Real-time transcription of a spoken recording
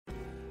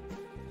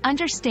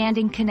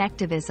Understanding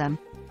Connectivism,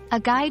 a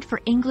guide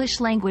for English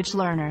language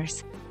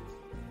learners.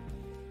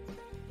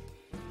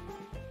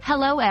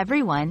 Hello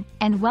everyone,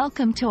 and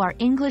welcome to our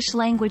English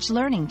language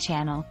learning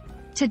channel.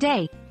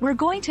 Today, we're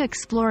going to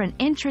explore an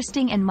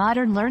interesting and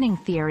modern learning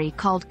theory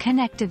called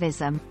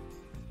connectivism.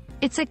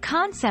 It's a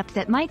concept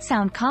that might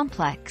sound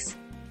complex,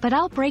 but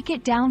I'll break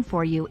it down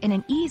for you in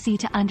an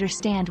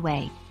easy-to-understand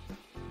way.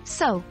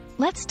 So,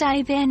 let's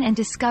dive in and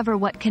discover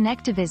what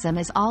connectivism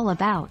is all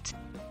about.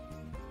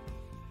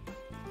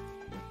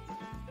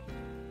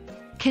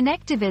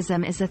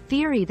 Connectivism is a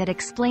theory that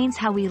explains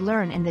how we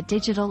learn in the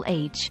digital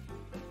age.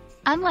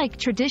 Unlike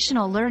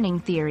traditional learning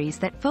theories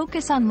that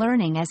focus on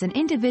learning as an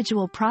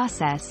individual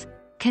process,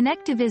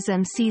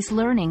 connectivism sees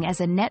learning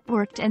as a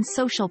networked and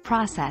social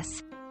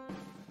process.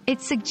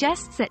 It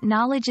suggests that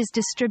knowledge is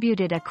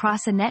distributed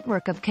across a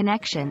network of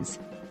connections,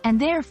 and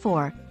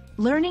therefore,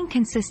 learning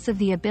consists of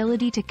the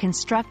ability to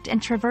construct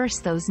and traverse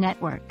those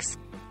networks.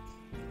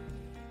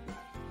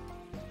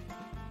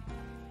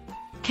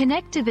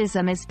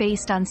 Connectivism is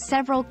based on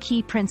several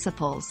key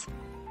principles.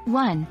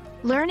 1.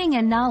 Learning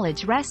and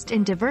knowledge rest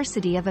in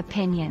diversity of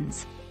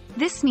opinions.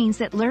 This means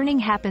that learning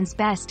happens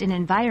best in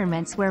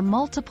environments where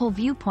multiple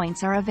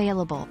viewpoints are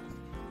available.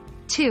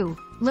 2.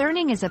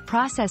 Learning is a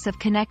process of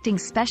connecting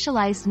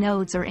specialized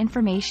nodes or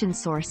information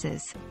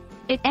sources.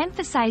 It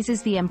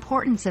emphasizes the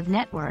importance of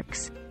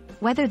networks,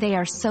 whether they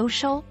are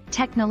social,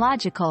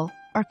 technological,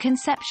 or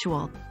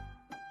conceptual.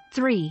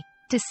 3.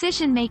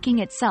 Decision-making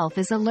itself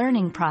is a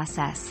learning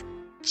process.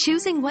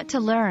 Choosing what to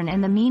learn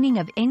and the meaning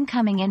of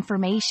incoming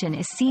information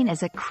is seen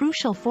as a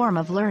crucial form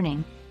of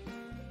learning.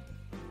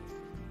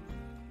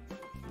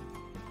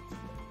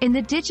 In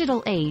the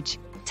digital age,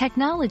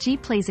 technology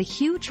plays a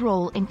huge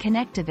role in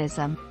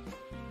connectivism.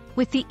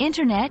 With the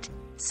internet,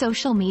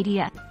 social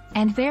media,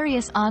 and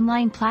various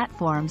online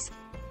platforms,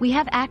 we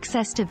have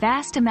access to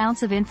vast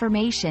amounts of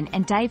information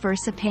and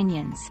diverse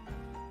opinions.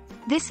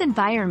 This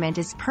environment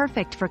is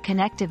perfect for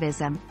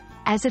connectivism,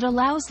 as it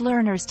allows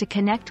learners to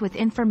connect with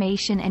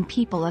information and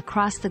people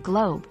across the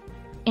globe,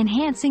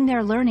 enhancing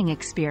their learning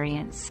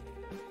experience.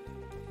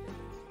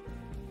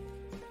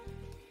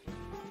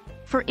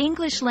 For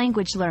English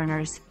language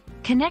learners,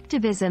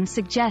 connectivism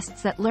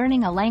suggests that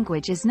learning a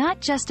language is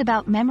not just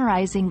about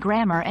memorizing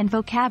grammar and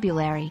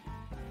vocabulary.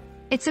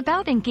 It's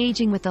about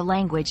engaging with the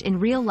language in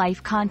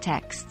real-life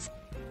contexts,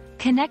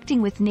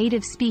 connecting with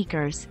native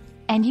speakers,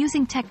 and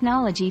using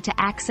technology to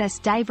access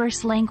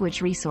diverse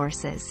language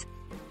resources.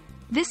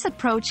 This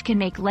approach can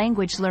make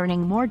language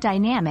learning more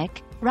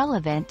dynamic,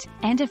 relevant,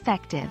 and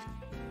effective.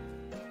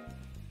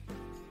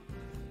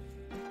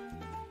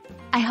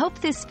 I hope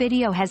this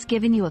video has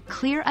given you a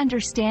clear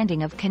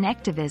understanding of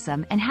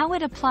connectivism and how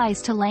it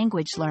applies to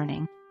language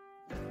learning.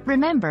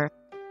 Remember,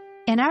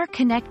 in our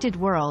connected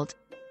world,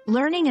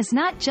 learning is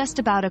not just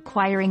about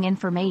acquiring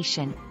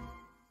information.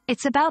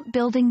 It's about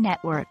building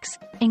networks,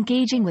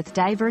 engaging with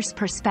diverse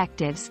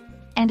perspectives,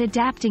 and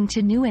adapting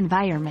to new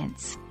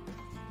environments.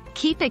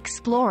 Keep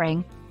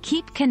exploring,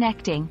 keep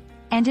connecting,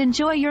 and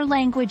enjoy your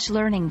language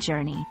learning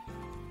journey.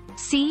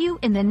 See you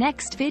in the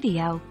next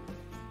video.